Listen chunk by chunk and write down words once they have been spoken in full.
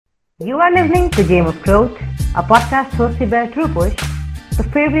You are listening to Game of Growth, a podcast hosted by TruePush, the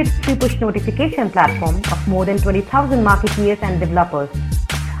favorite free push notification platform of more than 20,000 marketeers and developers.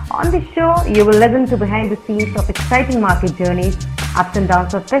 On this show, you will listen to behind the scenes of exciting market journeys, ups and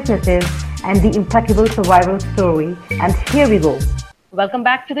downs of businesses, and the impeccable survival story. And here we go. Welcome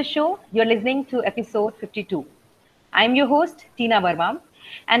back to the show. You're listening to episode 52. I'm your host, Tina Verma,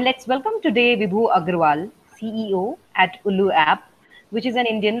 and let's welcome today Vibhu Agrawal, CEO at Ullu app, which is an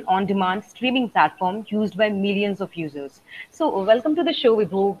Indian on-demand streaming platform used by millions of users. So, welcome to the show,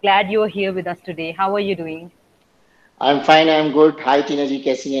 Vibhu. Glad you're here with us today. How are you doing? I'm fine, I'm good. Hi Tina ji,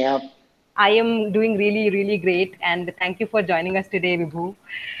 कैसी हैं आप? I am doing really, really great, and thank you for joining us today, Vibhu.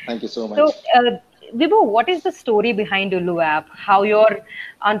 Thank you so So, much. Vibhu, what is the story behind Ullu app? How your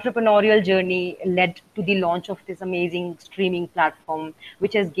entrepreneurial journey led to the launch of this amazing streaming platform,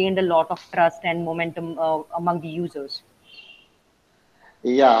 which has gained a lot of trust and momentum among the users?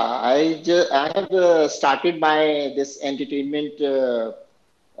 Yeah, I have started my this entertainment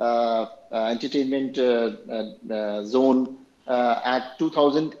zone at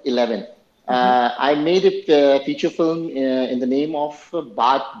 2011. Mm-hmm. I made a feature film in the name of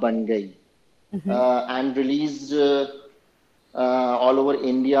Baat Ban Gayi Mm-hmm. and released all over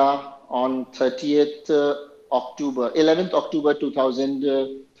India on 30th October, 11th October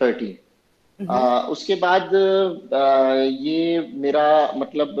 2013. Mm-hmm. उसके बाद ये मेरा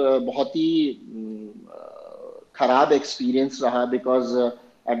मतलब बहुत ही खराब experience रहा because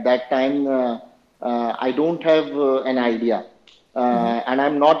at that time I don't have an idea and I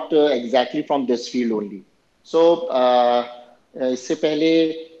am not exactly from this field only so इससे पहले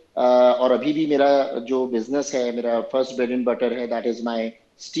और अभी भी मेरा जो बिजनेस है मेरा फर्स्ट ब्रेड एंड बटर है that is my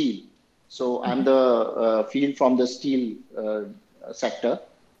steel so I am the field from the steel sector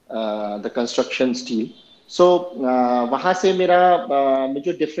the construction steel so वहाँ से मेरा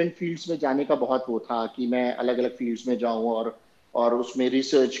मुझे डिफरेंट फील्ड्स में जाने का बहुत वो था कि मैं अलग अलग फील्ड्स में जाऊँ और उसमें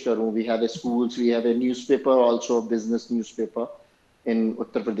रिसर्च करूँ we have a schools we have a newspaper also business newspaper in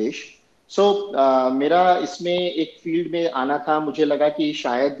Uttar Pradesh so मेरा इसमें एक फील्ड में आना था मुझे लगा कि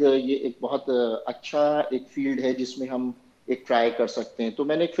शायद ये एक बहुत अच्छा एक फील्ड है जिसमें हम एक ट्राई कर सकते हैं तो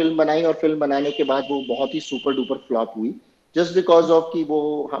मैंने एक फिल्म बनाई और फिल्म बनाने के बाद वो बहुत ही सुपर डुपर फ्लॉप हुई जस्ट बिकॉज ऑफ कि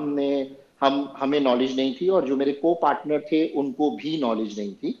वो हमें नॉलेज नहीं थी और जो मेरे को पार्टनर थे उनको भी नॉलेज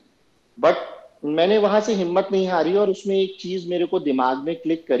नहीं थी बट मैंने वहां से हिम्मत नहीं हारी और उसमें एक चीज मेरे को दिमाग में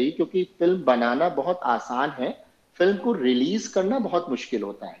क्लिक करी क्योंकि फिल्म बनाना बहुत आसान है फिल्म को रिलीज करना बहुत मुश्किल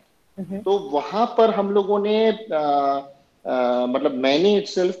होता है तो वहां पर हम लोगों ने मतलब मैंने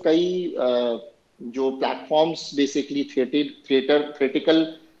इटसेल्फ कई जो प्लेटफॉर्म्स बेसिकली थिएटिकल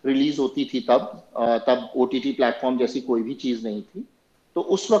रिलीज होती थी तब ओटीटी प्लेटफॉर्म जैसी कोई भी चीज नहीं थी तो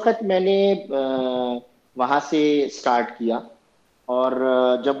उस वक्त मैंने वहां से स्टार्ट किया और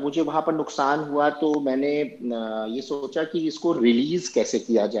जब मुझे वहां पर नुकसान हुआ तो मैंने ये सोचा कि इसको रिलीज कैसे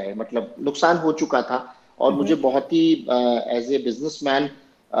किया जाए मतलब नुकसान हो चुका था और मुझे बहुत ही एज ए बिजनेसमैन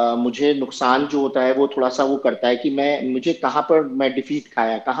मुझे नुकसान जो होता है वो थोड़ा सा वो करता है कि मुझे कहाँ पर मैं डिफीट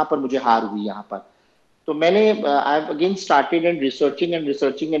खाया कहाँ पर मुझे हार हुई यहाँ पर तो मैंने I have again started and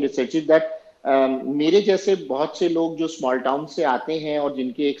researching that मेरे जैसे बहुत से लोग जो स्मॉल टाउन से आते हैं और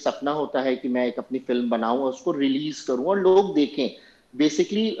जिनके एक सपना होता है कि मैं एक अपनी फिल्म बनाऊं और उसको रिलीज करूं और लोग देखें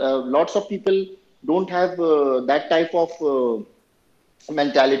basically lots of people don't have that type of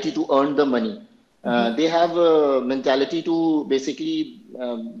mentality to earn the money. They have a mentality to basically,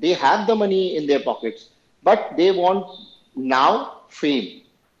 they have the money in their pockets, but they want now fame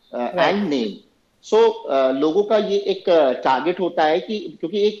Right. and name. So लोगों का ये एक target होता है कि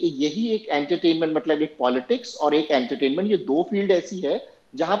क्योंकि एक यही एक एंटरटेनमेंट मतलब एक पॉलिटिक्स और एक एंटरटेनमेंट ये दो फील्ड ऐसी है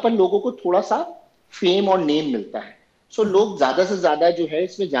जहां पर लोगों को थोड़ा सा फेम और नेम मिलता है सो लोग ज्यादा से ज्यादा जो है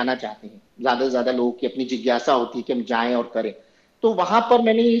इसमें जाना चाहते हैं ज्यादा से ज्यादा लोगों की अपनी जिज्ञासा होती है कि हम जाएं और करें तो वहां पर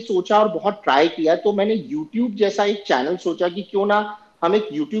मैंने ये सोचा और बहुत ट्राई किया तो मैंने यूट्यूब जैसा एक चैनल सोचा कि क्यों ना हम एक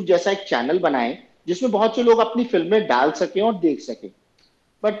यूट्यूब जैसा एक चैनल बनाएं जिसमें बहुत से लोग अपनी फिल्में डाल सकें और देख सकें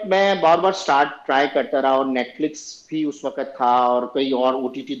बट मैं बार बार ट्राई करता रहा और नेटफ्लिक्स भी उस वक्त था और कई और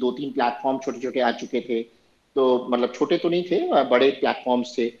ओटीटी दो तीन प्लेटफॉर्म छोटे छोटे आ चुके थे तो मतलब छोटे तो नहीं थे बड़े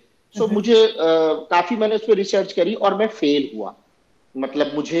प्लेटफॉर्म्स थे सो मुझे काफी मैंने उस पर रिसर्च करी और मैं फेल हुआ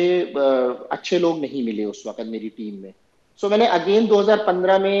मतलब मुझे अच्छे लोग नहीं मिले उस वक्त मेरी टीम में सो मैंने अगेन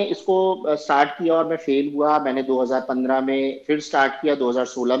 2015 में इसको स्टार्ट किया और मैं फेल हुआ मैंने 2015 में फिर स्टार्ट किया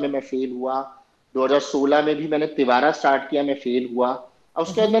 2016 में मैं फेल हुआ 2016 में भी मैंने तिवारा स्टार्ट किया मैं फेल हुआ और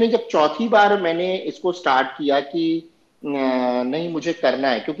उसके बाद मैंने जब चौथी बार मैंने इसको स्टार्ट किया कि नहीं मुझे करना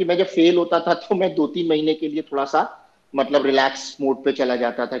है क्योंकि मैं जब फेल होता था तो मैं 2-3 महीने के लिए थोड़ा सा मतलब रिलैक्स मोड पे चला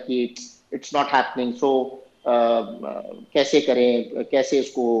जाता था कि इट्स नॉट हैपनिंग सो कैसे करें, कैसे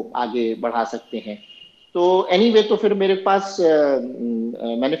इसको आगे बढ़ा सकते हैं। तो एनीवे तो फिर मेरे पास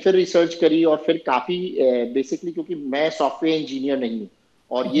मैंने फिर रिसर्च करी और फिर काफ़ी बेसिकली, क्योंकि मैं सॉफ्टवेयर इंजीनियर नहीं हूँ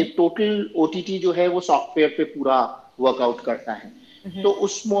और ये टोटल ओटीटी जो है वो सॉफ्टवेयर पे पूरा वर्कआउट करता है। तो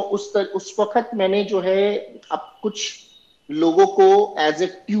उस वक्त मैंने जो है अब कुछ लोगों को एज ए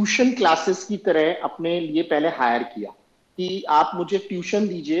ट्यूशन क्लासेस की तरह अपने लिए पहले हायर किया कि आप मुझे ट्यूशन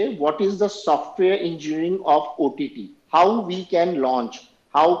दीजिए, what is the software engineering of OTT, how we can launch,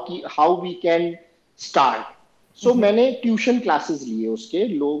 how we can start. सो मैंने ट्यूशन क्लासेस लिए उसके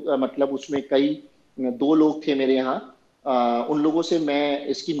लोग, मतलब उसमें कई 2 लोग थे मेरे यहाँ। उन लोगों से मैं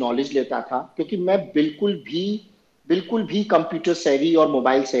इसकी नॉलेज लेता था, क्योंकि मैं बिल्कुल भी कंप्यूटर सेवी और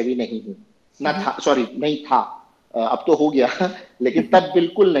मोबाइल सेवी नहीं हूँ। ना था, सॉरी नहीं था, अब तो हो गया लेकिन तब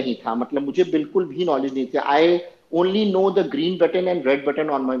बिल्कुल नहीं था, मतलब मुझे बिल्कुल भी नॉलेज नहीं थी। I only know the green button and red button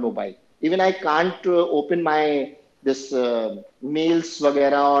on my mobile, even I can't open my this mails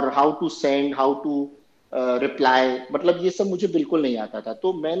वगैरह, और how to send, how to reply, मतलब ये सब मुझे बिल्कुल नहीं आता था।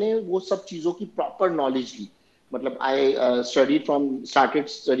 तो मैंने वो सब चीज़ों की प्रॉपर नॉलेज ली। मतलब आई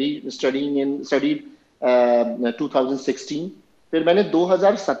स्टडीइंग इन स्टडी 2016। फिर मैंने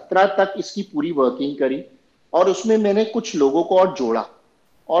 2017 तक इसकी पूरी वर्किंग करी और उसमें मैंने कुछ लोगों को और जोड़ा,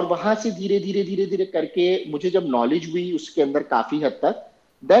 और वहां से धीरे धीरे करके मुझे जब नॉलेज हुई उसके अंदर काफी हद तक,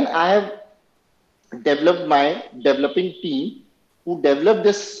 then I have developed my developing team who developed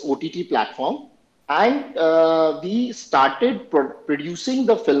this OTT platform, and we started producing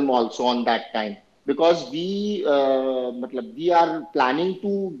the film also on that time, because we are planning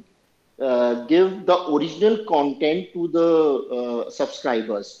to give the original content to the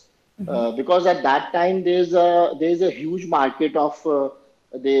subscribers, because at that time there's a huge market of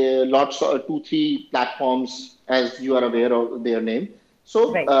the lots of 2 3 platforms, as you are aware of their name. So,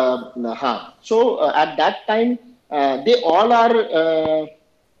 Right. at that time, they all are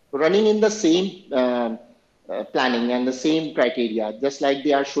running in the same planning and the same criteria. Just like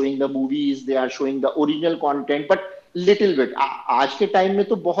they are showing the movies, they are showing the original content, but little bit. आज के time में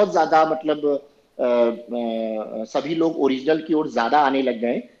तो बहुत ज्यादा, मतलब सभी लोग original की ओर ज्यादा आने लग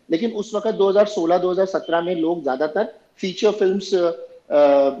गए, लेकिन उस वक्त 2016-2017 में लोग ज्यादातर फीचर फिल्म्स,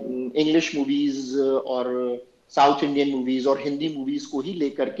 इंग्लिश मूवीज और साउथ इंडियन मूवीज और हिंदी मूवीज को ही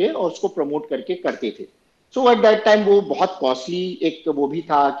लेकर के और उसको प्रमोट करके करते थे। सो एट दैट टाइम वो बहुत कॉस्टली एक वो भी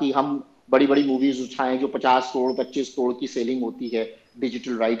था कि हम बड़ी बड़ी मूवीज उठाएं जो 50 करोड़ 25 करोड़ की सेलिंग होती है,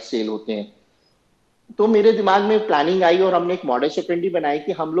 डिजिटल राइट सेल होते हैं। तो मेरे दिमाग में प्लानिंग आई और हमने एक मॉडल ऑपरेंडी बनाई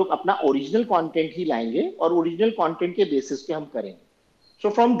कि हम लोग अपना ओरिजिनल कंटेंट ही लाएंगे और ओरिजिनल कंटेंट के बेसिस पे हम करेंगे। So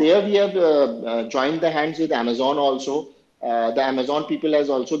from there, we have joined the hands with Amazon also. The Amazon people has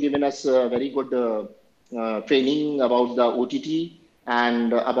also given us very good training about the OTT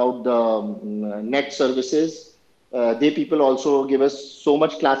and about the net services. They people also give us so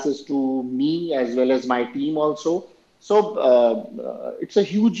much classes to me as well as my team also. So it's a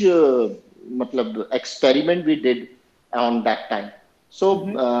huge matlab experiment we did on that time. So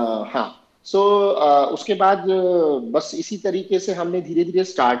हाँ, सो उसके बाद बस इसी तरीके से हमने धीरे धीरे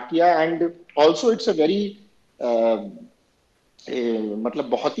स्टार्ट किया। And also it's a very मतलब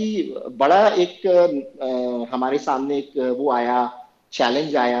बहुत ही बड़ा एक हमारे सामने एक वो आया,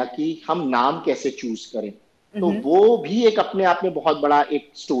 चैलेंज आया कि हम नाम कैसे चूज करें। तो वो भी एक अपने आप में बहुत बड़ा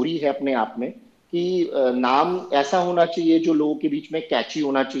एक स्टोरी है अपने आप में, कि नाम ऐसा होना चाहिए जो लोगों के बीच में कैची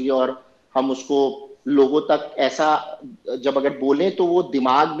होना चाहिए, और हम उसको लोगों तक ऐसा जब अगर बोलें तो वो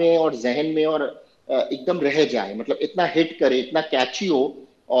दिमाग में और जहन में और एकदम रह जाए, मतलब इतना हिट करे, इतना कैची हो,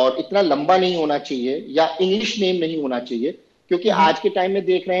 और इतना लंबा नहीं होना चाहिए या इंग्लिश नेम नहीं होना चाहिए। क्योंकि आज के टाइम में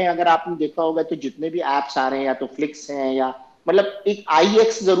देख रहे हैं, अगर आपने देखा होगा तो जितने भी एप्स आ रहे हैं या तो फ्लिक्स हैं या मतलब एक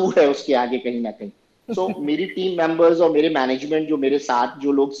IX जरूर है उसके आगे कहीं ना कहीं। सो मेरी टीम मेंबर्स और मेरे मैनेजमेंट जो मेरे साथ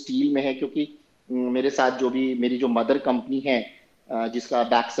जो लोग स्टील में है, क्योंकि मेरे साथ जो भी मेरी जो मदर कंपनी है जिसका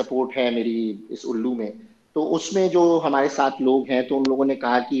बैक सपोर्ट है मेरी इस उल्लू में, तो उसमें जो हमारे साथ लोग हैं, तो उन लोगों ने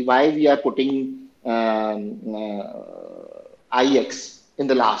कहा कि why we are putting IX in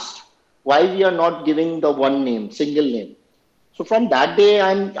the last, why we are not giving the one name, single name. So from that day,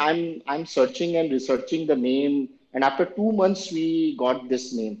 I'm searching and researching the name, and after 2 months, we got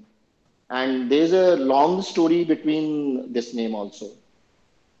this name. And there's a long story between this name also.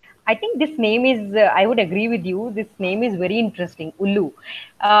 I think this name is, I would agree with you. This name is very interesting, Ullu.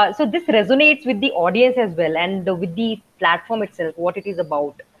 So this resonates with the audience as well and with the platform itself, what it is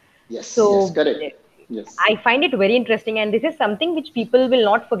about. Yes, So correct. Yes, I find it very interesting, and this is something which people will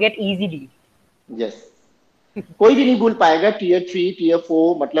not forget easily. yes. कोई भी नहीं भूल पाएगा, Tier 3 Tier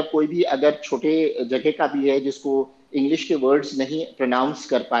 4, मतलब कोई भी अगर छोटे जगह का भी है जिसको इंग्लिश के वर्ड्स नहीं प्रोनाउंस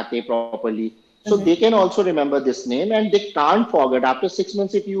कर पाते properly, So they can also remember this name and they can't forget. After 6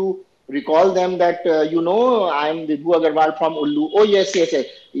 months, if you recall them that, I'm Vibhu Agarwal from Ullu. Oh, yes, yes, yes.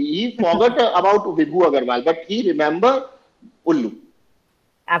 He forgot about Vibhu Agarwal, but he remember Ullu.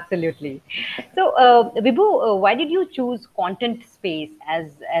 Absolutely. So, Vibhu, why did you choose content space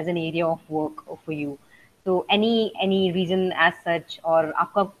as an area of work for you? So, any reason as such, और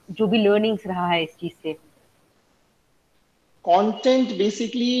आपका जो भी learnings रहा है इस चीज से? Content,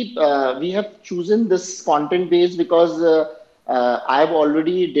 basically, we have chosen this content base because I've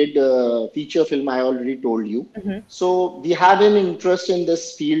already did feature film. I already told you. So we have an interest in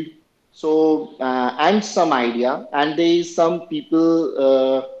this field. So and some idea, and there is some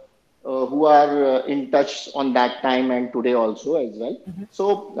people who are in touch on that time and today also as well. So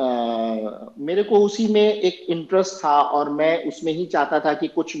मेरे को उसी में एक interest था और मैं उसमें ही चाहता था कि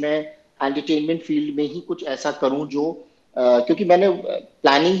कुछ मैं एंटरटेनमेंट फील्ड में ही कुछ ऐसा करूं जो क्योंकि मैंने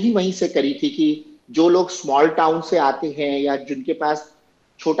प्लानिंग ही वहीं से करी थी कि जो लोग स्मॉल टाउन से आते हैं या जिनके पास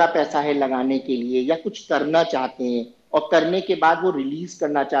छोटा पैसा है लगाने के लिए या कुछ करना चाहते हैं और करने के बाद वो रिलीज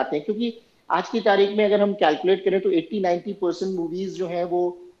करना चाहते हैं क्योंकि आज की तारीख में अगर हम कैलकुलेट करें तो 80-90% मूवीज जो है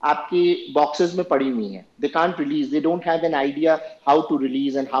वो आपके बॉक्सेस में पड़ी हुई हैं. They can't release, they don't have an idea how to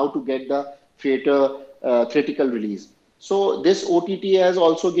release and how to get the theatrical release. So this OTT has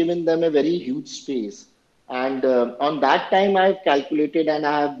also given them a very huge space. And on that time, I've calculated and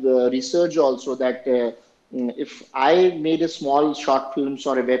I have researched also that if I made a small short films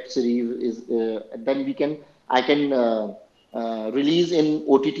or a web series, then I can release in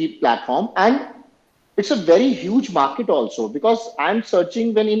OTT platform, and it's a very huge market also because I'm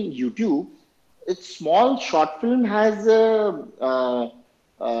searching when in YouTube, it's small short film has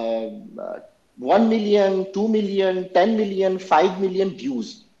 1 million, 2 million, 10 million, 5 million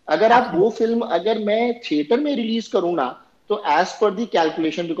views. अगर आप वो film अगर मैं theatre में release करूँ ना तो as per the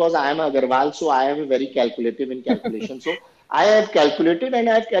calculation because I am Agarwal so I have a very calculative in calculation so I have calculated and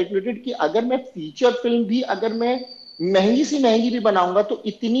I have calculated कि अगर मैं फीचर फिल्म भी अगर मैं महंगी से महंगी भी बनाऊंगा तो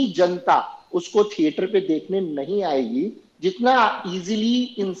इतनी जनता उसको थिएटर पे देखने नहीं आएगी जितना इजीली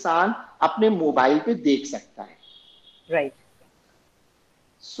इंसान अपने मोबाइल पे देख सकता है. Right.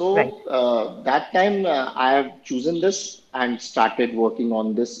 So Right. that time I have chosen this and started working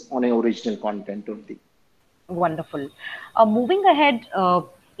on this on a original content only. Wonderful. Moving ahead,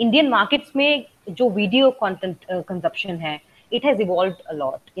 Indian markets में जो video content consumption है, it has evolved a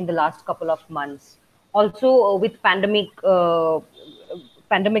lot in the last couple of months. Also, with pandemic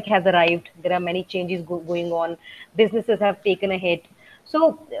has arrived. There are many changes going on. Businesses have taken a hit.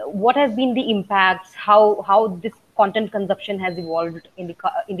 So, what has been the impacts? How this content consumption has evolved in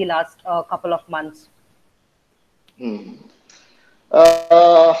the last couple of months?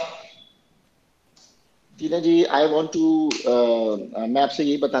 Uh, Tina ji I want to मैं आपसे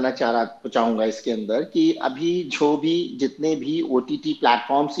यही बताना चाहूंगा इसके अंदर कि अभी जो भी जितने भी ओटीटी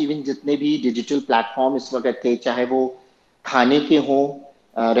प्लेटफॉर्म्स इवन जितने भी डिजिटल प्लेटफॉर्म इस वक्त थे चाहे वो खाने के हों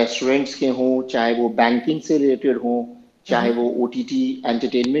रेस्टोरेंट्स के हों चाहे वो बैंकिंग से रिलेटेड हों चाहे वो ओटीटी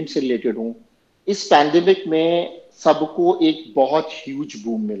एंटरटेनमेंट से रिलेटेड हों इस पैंडेमिक में सबको एक बहुत ह्यूज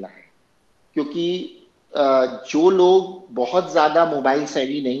बूम मिला है क्योंकि जो लोग बहुत ज्यादा मोबाइल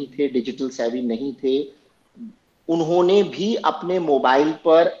सेवी नहीं थे डिजिटल सेवी नहीं थे उन्होंने भी अपने मोबाइल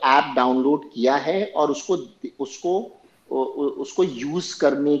पर ऐप डाउनलोड किया है और उसको उसको यूज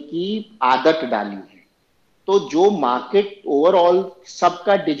करने की आदत डाली है. तो जो मार्केट ओवरऑल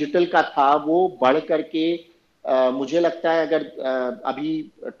सबका डिजिटल का था वो बढ़ करके मुझे लगता है अगर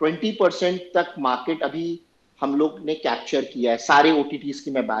अभी 20% तक मार्केट अभी हम लोग ने कैप्चर किया है. सारे ओटीटीज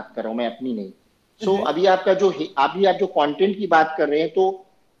की मैं बात कर रहा हूं मैं अपनी नहीं. सो अभी आप जो कंटेंट की बात कर रहे हैं तो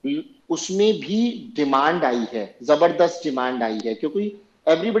उसमें भी डिमांड आई है जबरदस्त डिमांड आई है क्योंकि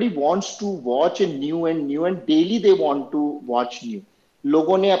everybody wants to watch a new and daily they want to watch new.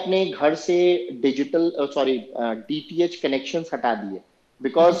 लोगों ने अपने घर से डिजिटल डीटीएच कनेक्शंस हटा दिए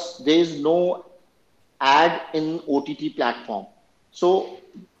because there is no add in OTT platform. सो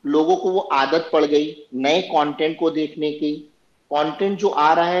लोगों को वो आदत पड़ गई नए कंटेंट को देखने की. कंटेंट जो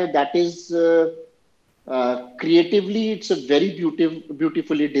आ रहा है that is creatively it's a very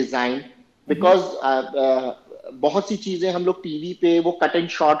beautifully designed because बहुत सी चीजें हम लोग टीवी पे वो कट एंड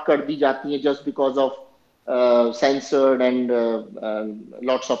शॉट कर दी जाती हैं just because of censored and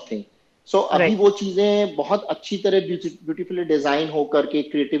lots of things. So अभी वो चीजें बहुत अच्छी तरह ब्यूटीफुली डिजाइन होकर के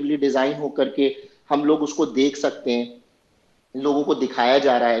क्रिएटिवली डिजाइन होकर के हम लोग उसको देख सकते हैं. लोगों को दिखाया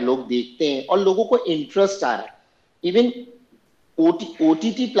जा रहा है लोग देखते हैं और लोगों को इंटरेस्ट आ रहा है. Even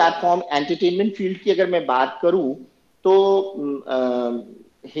OTT platform entertainment field की अगर मैं बात करूं तो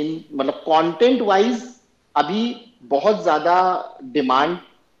मतलब कंटेंट वाइज अभी बहुत ज्यादा डिमांड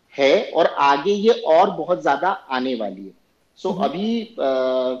है और आगे ये और बहुत ज्यादा आने वाली है। सो अभी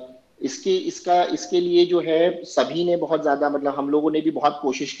इसके लिए जो है सभी ने बहुत ज्यादा, मतलब हम लोगों ने भी बहुत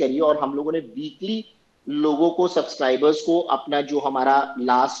कोशिश करी है, और हम लोगों ने वीकली लोगों को, सब्सक्राइबर्स को, अपना जो हमारा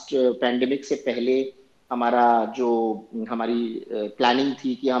लास्ट पैंडेमिक से पहले हमारा जो हमारी प्लानिंग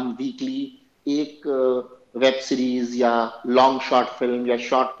थी कि हम वीकली एक वेब सीरीज या लॉन्ग शॉर्ट फिल्म या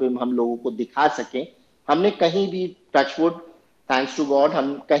शॉर्ट फिल्म हम लोगों को दिखा सकें, हमने कहीं भी, टचवुड, थैंक्स टू गॉड,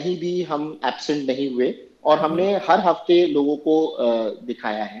 हम कहीं भी हम एब्सेंट नहीं हुए, और हमने हर हफ्ते लोगों को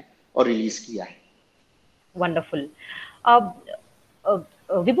दिखाया है और रिलीज किया है। Wonderful. Uh,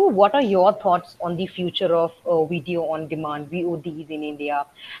 Vibhu, what are your thoughts on the future of video on demand, VODs in India?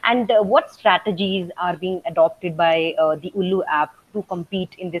 And what strategies are being adopted by the Ullu app to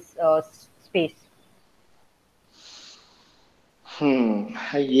compete in this space?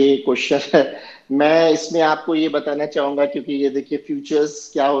 ये question है। मैं इसमें आपको ये बताना चाहूंगा, क्योंकि ये देखिए फ्यूचर्स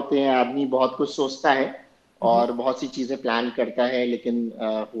क्या होते हैं, आदमी बहुत कुछ सोचता है Mhm. और बहुत सी चीजें प्लान करता है, लेकिन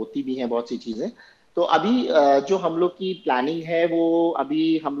होती भी हैं बहुत सी चीजें। तो अभी जो हम लोग की प्लानिंग है, वो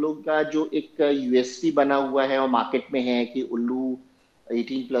अभी हम लोग का जो एक यूएसपी बना हुआ है और मार्केट में है कि उल्लू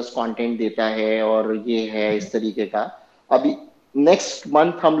 18+ कंटेंट देता है, और ये है इस तरीके का। अभी नेक्स्ट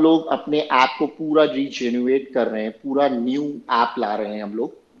मंथ हम लोग अपने ऐप को पूरा रीजेन्युएट कर रहे हैं, पूरा न्यू ऐप ला रहे हैं हम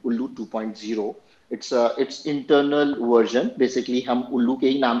लोग, उल्लू 2.0। इट्स इंटरनल वर्जन, बेसिकली हम उल्लू के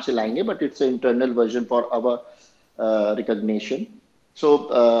ही नाम से लाएंगे, but it's internal version for our recognition. So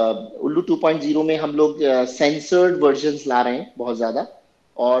Ullu 2.0 में हम लोग सेंसर्ड वर्जन्स ला रहे हैं बहुत ज्यादा,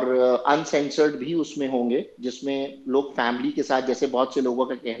 और अनसेंसर्ड भी उसमें होंगे, जिसमें लोग फैमिली के साथ, जैसे बहुत से लोगों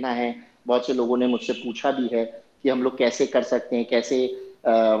का कहना है, बहुत से लोगों ने मुझसे पूछा भी है कि हम लोग कैसे कर सकते हैं, कैसे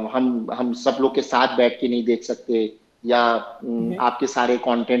हम सब लोग के साथ बैठ के नहीं देख सकते, या Mhm. आपके सारे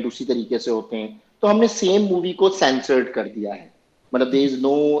कंटेंट उसी तरीके से होते हैं। तो हमने सेम मूवी को सेंसर्ड कर दिया है, मतलब there is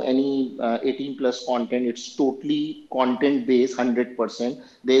no any 18+ content, it's totally content based 100%।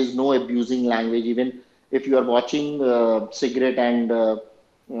 There is no abusing language, even if you are watching cigarette and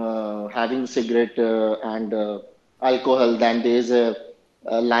having cigarette and alcohol, then there is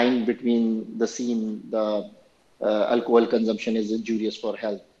a line between the scene, the alcohol consumption is injurious for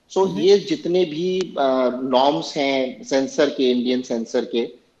health. So Mhm. ये जितने भी norms हैं sensor के, Indian sensor के,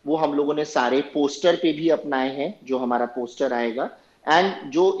 वो हम लोगों ने सारे पोस्टर पे भी अपनाए हैं, जो हमारा पोस्टर आएगा,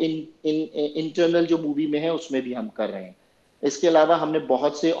 एंड जो इंटरनल जो मूवी में है उसमें भी हम कर रहे हैं। इसके अलावा हमने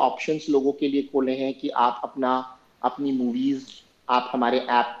बहुत से ऑप्शंस लोगों के लिए खोले हैं कि आप अपनी मूवीज आप हमारे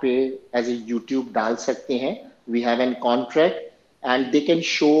ऐप पे एज ए यूट्यूब डाल सकते हैं। We have an contract and they can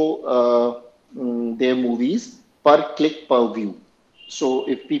show their movies per click per view. So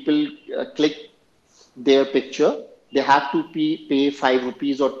if people click their picture, they have to pay 5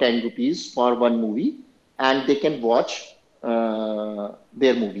 rupees or 10 rupees for one movie, and they can watch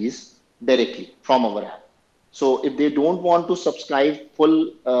their movies directly from our app. So if they don't want to subscribe full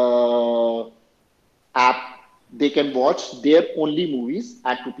app, they can watch their only movies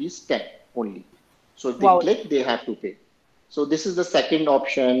at rupees 10 only. So if they Wow. click, they have to pay. So this is the second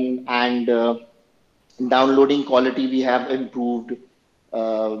option, and downloading quality we have improved.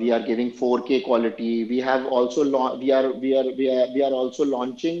 We are giving 4K quality. We have also we are also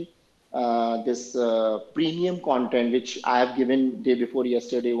launching this premium content, which I have given day before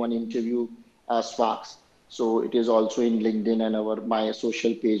yesterday one interview, Sparks. So it is also in LinkedIn and our my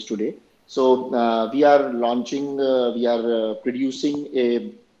social page today. So we are launching, we are producing a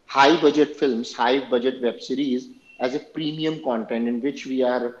high budget films, high budget web series as a premium content, in which we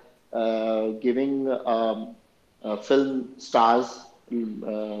are giving film stars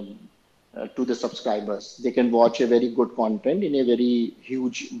to the subscribers. They can watch a very good content in a very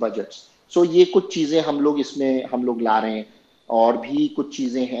huge budget. So ये कुछ चीजें हम लोग इसमें हम लोग ला रहे हैं, और भी कुछ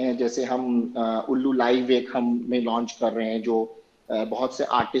चीजें हैं, जैसे हम उल्लू लाइव एक हम में लॉन्च कर रहे हैं, जो बहुत से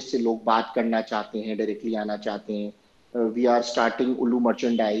आर्टिस्ट से लोग बात करना चाहते हैं, डायरेक्टली आना चाहते हैं। We are starting Ullu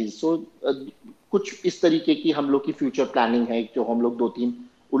merchandise. So कुछ इस तरीके की हम लोग की फ्यूचर प्लानिंग है, जो हम लोग 2-3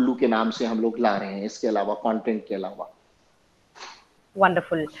 उल्लू के नाम से हम लोग ला रहे हैं, इसके अलावा कंटेंट के अलावा।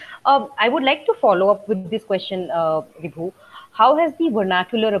 Wonderful. I would like to follow up with this question, Vibhu. How has the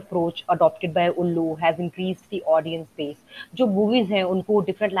vernacular approach adopted by Ullu has increased the audience base? जो movies हैं उनको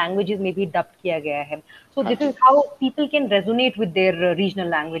different languages में भी dubbed किया गया है. So हाँ this जी। is how people can resonate with their regional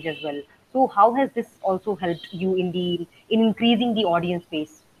language as well. So how has this also helped you in increasing the audience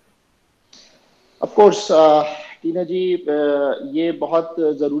base? Of course Tina ji, ये बहुत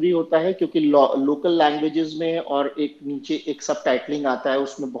ज़रूरी होता है, क्योंकि लोकल लैंग्वेजेस में और एक नीचे एक सब टाइटलिंग आता है,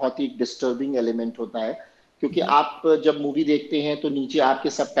 उसमें बहुत ही डिस्टर्बिंग एलिमेंट होता है, क्योंकि आप जब मूवी देखते हैं तो नीचे आपके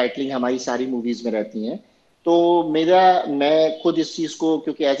सब टाइटलिंग हमारी सारी मूवीज में रहती हैं, तो मैं खुद इस चीज को,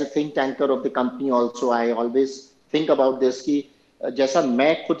 क्योंकि as a think tanker of the company also I always think about this कि जैसा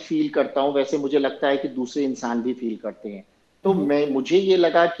मैं खुद फील करता हूँ वैसे मुझे लगता है कि दूसरे इंसान भी फील करते हैं। तो मुझे ये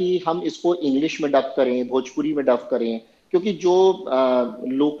लगा कि हम इसको इंग्लिश में डब करें, भोजपुरी में डब करें, क्योंकि जो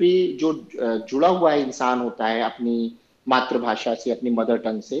लोकली जो जुड़ा हुआ इंसान होता है अपनी मातृभाषा से, अपनी मदर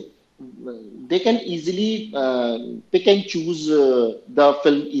टंग से, they can easily pick and choose the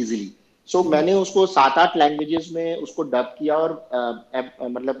film easily. So मैंने उसको 7-8 लैंग्वेजेस में उसको डब किया, और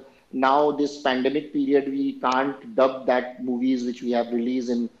मतलब now this pandemic period we can't dub that movies which we have released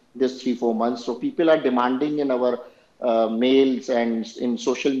in this 3-4 months, so people are demanding in our mails and in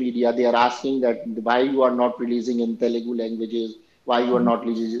social media. They are asking that why you are not releasing in Telugu languages, why you are not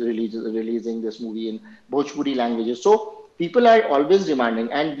releasing this movie in Bhojpuri languages. So people are always demanding,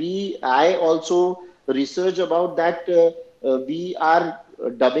 and I also research about that. We are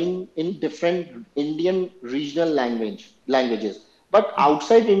dubbing in different Indian regional languages, but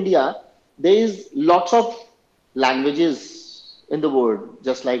outside India there is lots of languages in the world,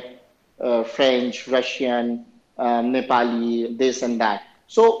 just like French, Russian, Nepali, this and that.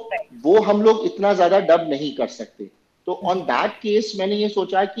 So वो हम लोग इतना ज्यादा dub नहीं कर सकते। तो on that case मैंने ये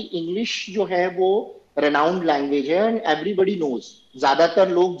सोचा कि इंग्लिश जो है वो रेनाउंड लैंग्वेज है एंड एवरीबडी नोज, ज्यादातर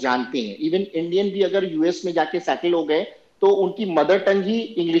लोग जानते हैं। इवन इंडियन भी अगर यूएस में जाके सेटल हो गए तो उनकी मदर टंग ही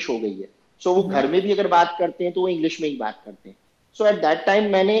इंग्लिश हो गई है। सो वो घर में भी अगर बात करते हैं तो वो इंग्लिश में ही बात करते हैं। सो एट दैट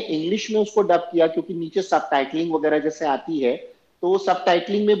टाइम मैंने इंग्लिश में उसको डब किया, क्योंकि नीचे सब टाइटलिंग वगैरह जैसे आती है तो सब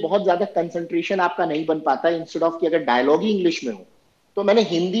टाइटलिंग में बहुत ज्यादा कंसंट्रेशन आपका नहीं बन पाता, इंस्टेड ऑफ कि अगर डायलॉग ही इंग्लिश में हो। तो मैंने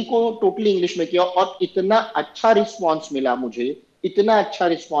हिंदी को टोटली इंग्लिश में किया, और इतना अच्छा रिस्पॉन्स मिला मुझे, इतना अच्छा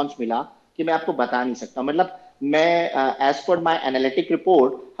रिस्पॉन्स मिला कि मैं आपको बता नहीं सकता। मतलब मैं एज पर माई एनालिटिक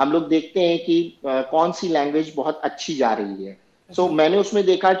रिपोर्ट हम लोग देखते हैं कि कौन सी लैंग्वेज बहुत अच्छी जा रही है। सो मैंने उसमें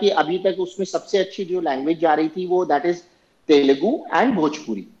देखा कि अभी तक उसमें सबसे अच्छी जो लैंग्वेज जा रही थी वो that is Telugu and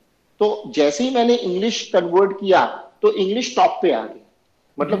Bhojpuri. तो जैसे ही मैंने इंग्लिश कन्वर्ट किया तो इंग्लिश टॉप पे आ गया,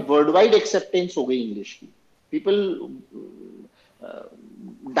 मतलब वर्ल्ड वाइड एक्सेप्टेंस हो गई इंग्लिश की। People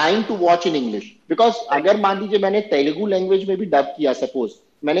dying to watch in English, because अगर मान लीजिए मैंने तेलुगु लैंग्वेज में भी डब किया, सपोज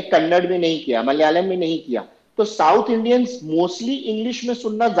मैंने कन्नड़ में नहीं किया, मलयालम में नहीं किया, तो साउथ इंडियंस मोस्टली इंग्लिश में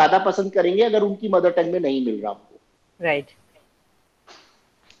सुनना ज्यादा पसंद करेंगे अगर उनकी मदर टंग में नहीं मिल रहा उनको। Right,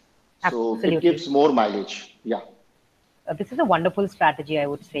 so it gives more mileage. या this is a wonderful strategy, I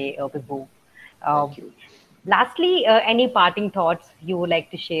would say, Vibhu. Thank you. Lastly, any parting thoughts you would like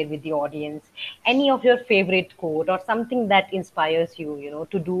to share with the audience? Any of your favorite quote or something that inspires you,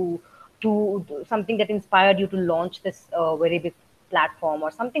 to do something that inspired you to launch this very big platform,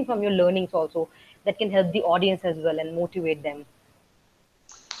 or something from your learnings also that can help the audience as well and motivate them?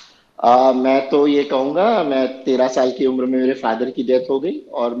 मैं तो ये कहूंगा, मैं 13 साल की उम्र में मेरे फादर की डेथ हो गई,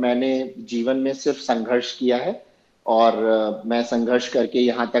 और मैंने जीवन में सिर्फ संघर्ष किया है, और मैं संघर्ष करके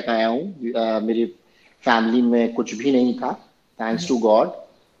यहाँ तक आया हूँ। मेरी फैमिली में कुछ भी नहीं था, थैंक्स टू गॉड।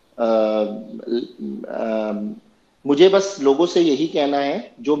 मुझे बस लोगों से यही कहना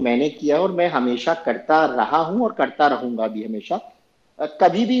है, जो मैंने किया और मैं हमेशा करता रहा हूँ और करता रहूंगा भी हमेशा,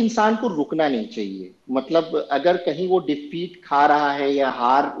 कभी भी इंसान को रुकना नहीं चाहिए। मतलब अगर कहीं वो डिफीट खा रहा है या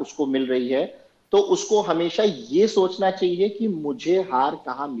हार उसको मिल रही है, तो उसको हमेशा ये सोचना चाहिए कि मुझे हार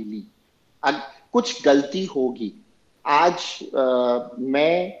कहाँ मिली, कुछ गलती होगी। आज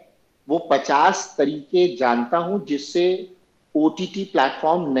मैं वो 50 तरीके जानता हूं जिससे ओटीटी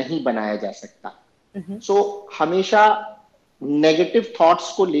प्लेटफॉर्म नहीं बनाया जा सकता। सो हमेशा नेगेटिव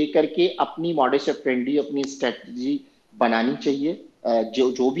थॉट्स को लेकर के अपनी मॉडेस्ट फ्रेंडली अपनी स्ट्रेटजी बनानी चाहिए।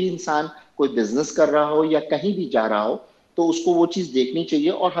 जो जो भी इंसान कोई बिजनेस कर रहा हो या कहीं भी जा रहा हो, तो उसको वो चीज देखनी चाहिए,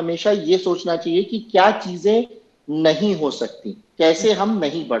 और हमेशा ये सोचना चाहिए कि क्या चीजें नहीं हो सकती, कैसे हम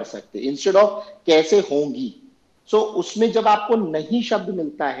नहीं बढ़ सकते, इंस्टेड ऑफ कैसे होंगी। सो उसमें जब आपको नहीं शब्द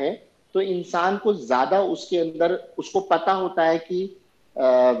मिलता है तो इंसान को ज्यादा उसके अंदर उसको पता होता है कि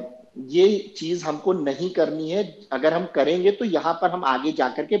ये चीज हमको नहीं करनी है, अगर हम करेंगे तो यहाँ पर हम आगे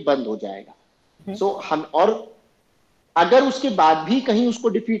जाकर के बंद हो जाएगा। सो हम, और अगर उसके बाद भी कहीं उसको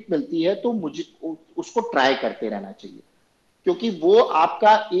डिफीट मिलती है तो मुझे उसको ट्राई करते रहना चाहिए, क्योंकि वो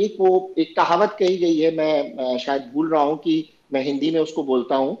आपका एक कहावत कही गई है, मैं शायद भूल रहा हूं कि मैं हिंदी में उसको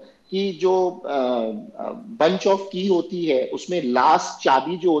बोलता हूं, कि जो बंच ऑफ की होती है उसमें लास्ट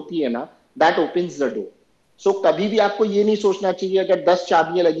चाबी जो होती है ना, that opens the door. So कभी भी आपको ये नहीं सोचना चाहिए अगर 10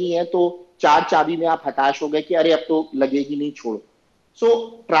 चाबियां लगी हैं तो 4 चाबी में आप हताश हो गए कि अरे अब तो लगेगी नहीं, छोड़ो। सो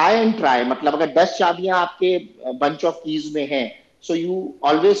ट्राई एंड ट्राई, मतलब अगर 10 चाबियां आपके बंच ऑफ कीज में हैं, so you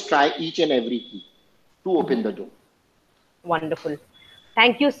always try each and every key to open the door. Wonderful.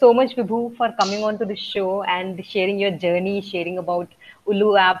 Thank you so much, Vibhu, for coming on to the show and sharing your journey, sharing about Ullu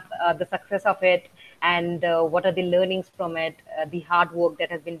app, the success of it. and what are the learnings from it, the hard work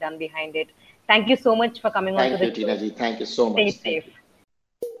that has been done behind it. Thank you so much for coming on to Thank the you, Tina show. ji. Thank you so Stay much. safe.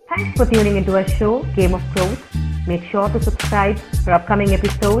 Thank you. Thanks for tuning into our show, Game of Growth. Make sure to subscribe for upcoming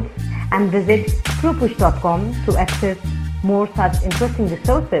episodes and visit truepush.com to access more such interesting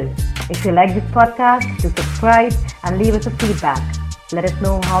resources. If you like this podcast, do subscribe and leave us a feedback. Let us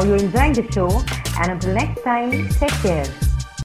know how you're enjoying the show. And until next time, take care.